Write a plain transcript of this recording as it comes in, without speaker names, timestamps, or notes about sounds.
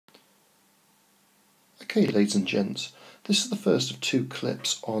Okay, ladies and gents, this is the first of two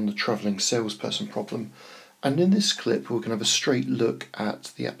clips on the travelling salesperson problem, and in this clip we're going to have a straight look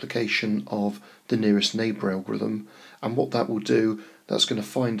at the application of the nearest neighbour algorithm, and what that will do, that's going to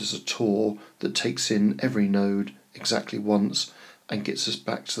find us a tour that takes in every node exactly once and gets us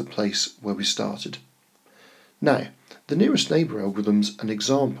back to the place where we started. Now, the nearest neighbour algorithm is an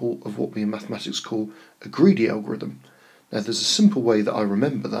example of what we in mathematics call a greedy algorithm. Now there's a simple way that I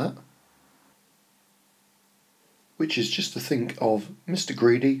remember that, which is just to think of Mr.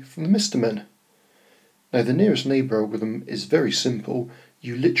 Greedy from the Mr. Men. Now the nearest neighbour algorithm is very simple.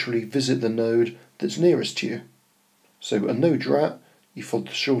 You literally visit the node that's nearest to you. So a node you're at, you follow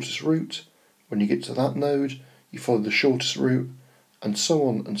the shortest route. When you get to that node, you follow the shortest route, and so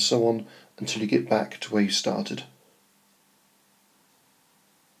on until you get back to where you started.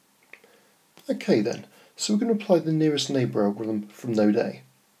 Okay then, so we're going to apply the nearest neighbour algorithm from node A.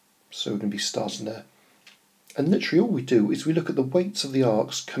 So we're going to be starting there. And literally all we do is we look at the weights of the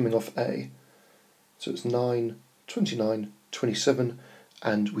arcs coming off A. So it's 9, 29, 27,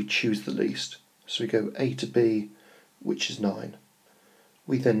 and we choose the least. So we go A to B, which is 9.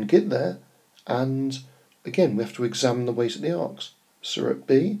 We then get there, and again we have to examine the weight of the arcs. So we're at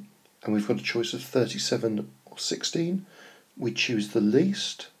B, and we've got a choice of 37 or 16. We choose the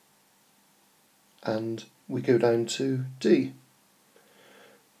least, and we go down to D.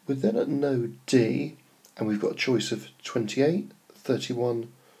 We're then at node D, and we've got a choice of 28,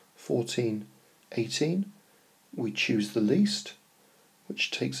 31, 14, 18. We choose the least, which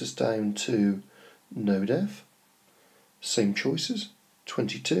takes us down to node F. Same choices,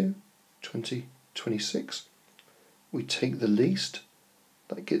 22, 20, 26. We take the least,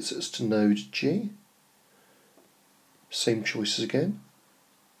 that gets us to node G. Same choices again,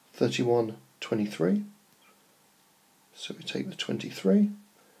 31, 23. So we take the 23.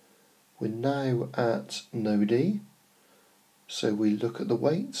 We're now at node E, so we look at the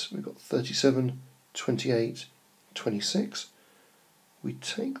weights. We've got 37, 28, 26. We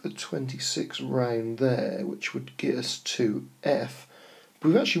take the 26 round there, which would get us to F. But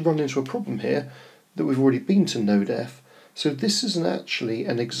we've actually run into a problem here that we've already been to node F, so this isn't actually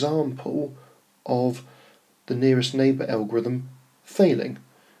an example of the nearest neighbour algorithm failing,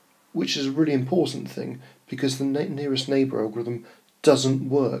 which is a really important thing because the nearest neighbour algorithm doesn't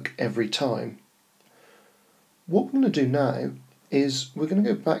work every time. What we're going to do now is we're going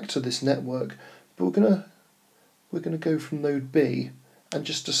to go back to this network, but we're going to go from node B and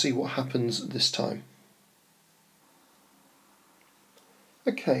just to see what happens this time.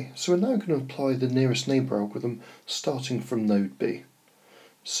 Okay, so we're now going to apply the nearest neighbour algorithm starting from node B.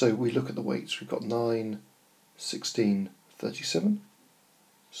 So we look at the weights. We've got 9, 16, 37.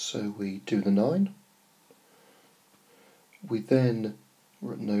 So we do the 9. We then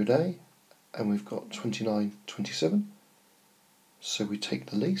are at node A, and we've got 29, 27. So we take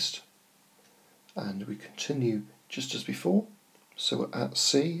the least, and we continue just as before. So we're at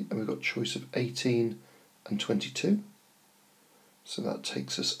C, and we've got a choice of 18 and 22. So that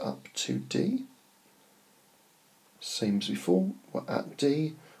takes us up to D. Same as before, we're at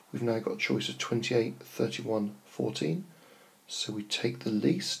D. We've now got a choice of 28, 31, 14. So we take the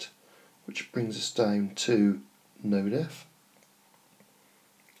least, which brings us down to node F.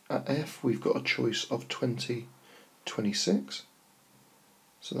 At F we've got a choice of 20, 26.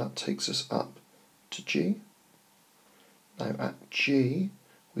 So that takes us up to G. Now at G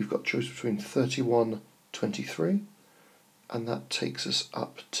we've got a choice between 31, 23, and that takes us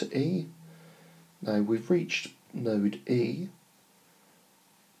up to E. Now we've reached node E,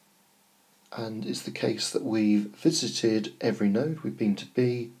 and it's the case that we've visited every node. We've been to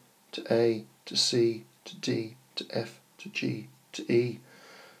B, to A, to C, to D, to F, to G, to E.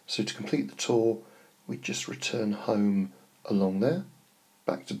 So to complete the tour, we just return home along there,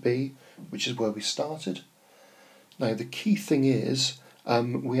 back to B, which is where we started. Now the key thing is,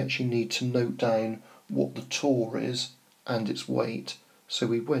 we actually need to note down what the tour is and its weight. So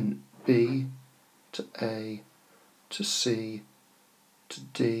we went B to A, to C, to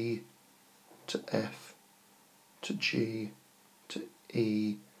D, to F, to G, to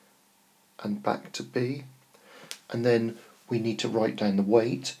E, and back to B. And then we need to write down the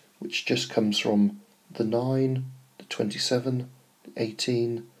weight, which just comes from the 9, the 27, the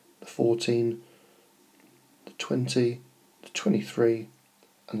 18, the 14, the 20, the 23,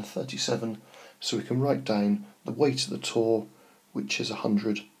 and the 37. So we can write down the weight of the tour, which is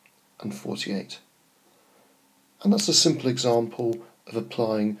 148. And that's a simple example of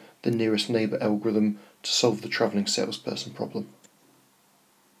applying the nearest neighbour algorithm to solve the travelling salesperson problem.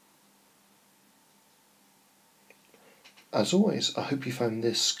 As always, I hope you found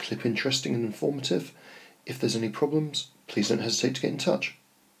this clip interesting and informative. If there's any problems, please don't hesitate to get in touch.